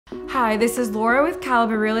Hi, this is Laura with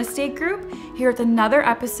Caliber Real Estate Group here with another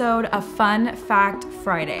episode of Fun Fact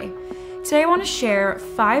Friday. Today I want to share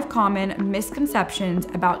 5 common misconceptions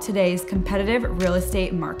about today's competitive real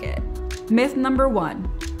estate market. Myth number 1.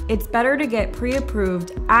 It's better to get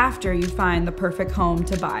pre-approved after you find the perfect home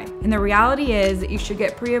to buy. And the reality is that you should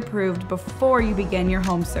get pre-approved before you begin your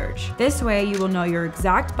home search. This way you will know your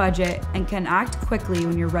exact budget and can act quickly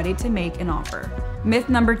when you're ready to make an offer. Myth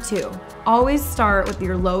number 2. Always start with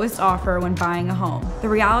your lowest offer when buying a home. The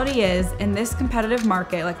reality is, in this competitive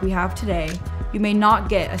market like we have today, you may not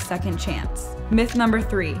get a second chance. Myth number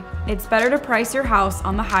 3. It's better to price your house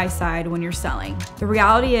on the high side when you're selling. The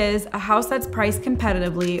reality is, a house that's priced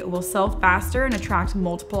competitively will sell faster and attract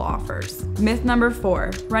multiple offers. Myth number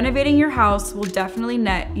 4. Renovating your house will definitely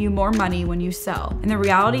net you more money when you sell. And the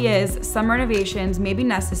reality is, some renovations may be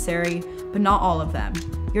necessary, but not all of them.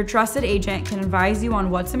 Your trusted agent can advise you on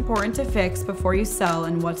what's important to fix before you sell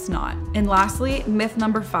and what's not. And lastly, myth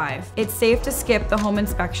number 5. It's safe to skip the home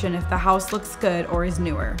inspection if the house looks good or is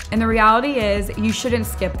newer. And the reality is, you shouldn't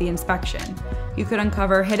skip the inspection. You could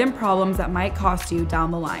uncover hidden problems that might cost you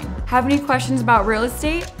down the line. Have any questions about real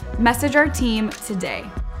estate? Message our team today.